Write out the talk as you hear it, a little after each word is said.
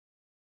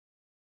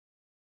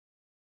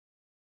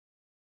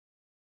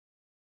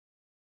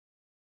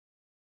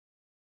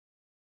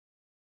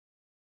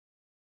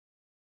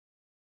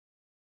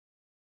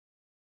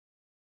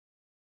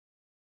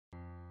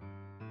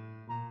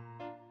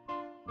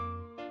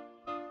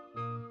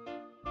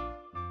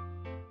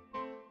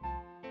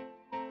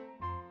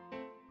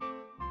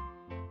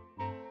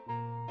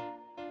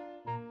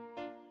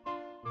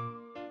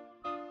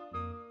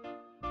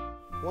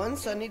One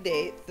sunny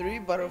day, three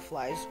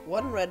butterflies,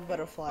 one red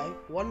butterfly,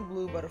 one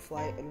blue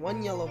butterfly, and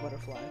one yellow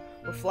butterfly,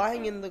 were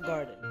flying in the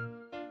garden.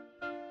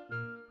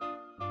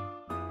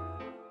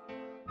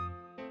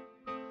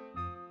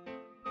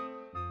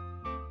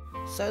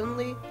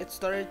 Suddenly, it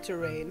started to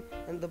rain,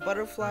 and the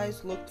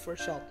butterflies looked for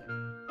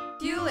shelter.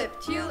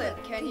 Tulip,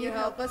 Tulip, can you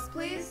help us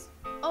please?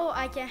 Oh,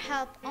 I can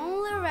help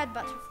only a red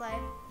butterfly.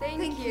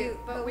 Thank you,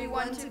 but we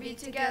want to be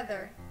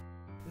together.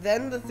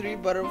 Then the three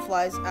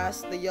butterflies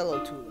asked the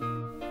yellow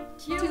tulip.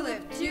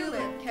 Tulip,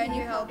 Tulip, can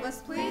you help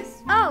us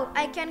please? Oh,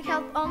 I can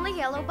help only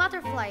yellow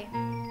butterfly.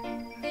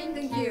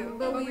 Thank you,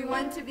 but we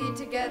want to be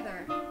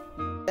together.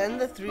 Then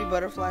the three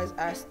butterflies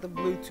asked the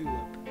blue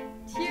tulip.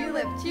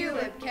 Tulip,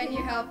 Tulip, can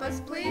you help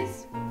us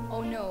please?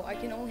 Oh no, I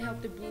can only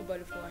help the blue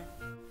butterfly.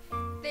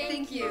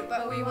 Thank you,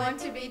 but we want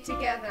to be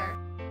together.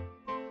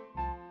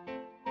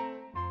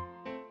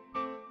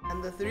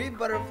 And the three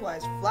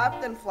butterflies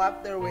flapped and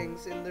flapped their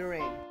wings in the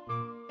rain.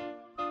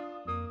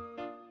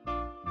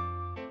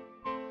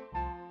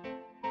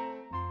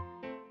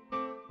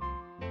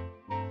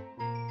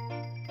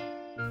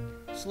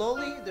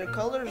 Slowly, their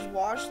colors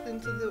washed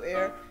into the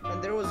air,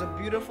 and there was a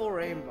beautiful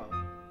rainbow.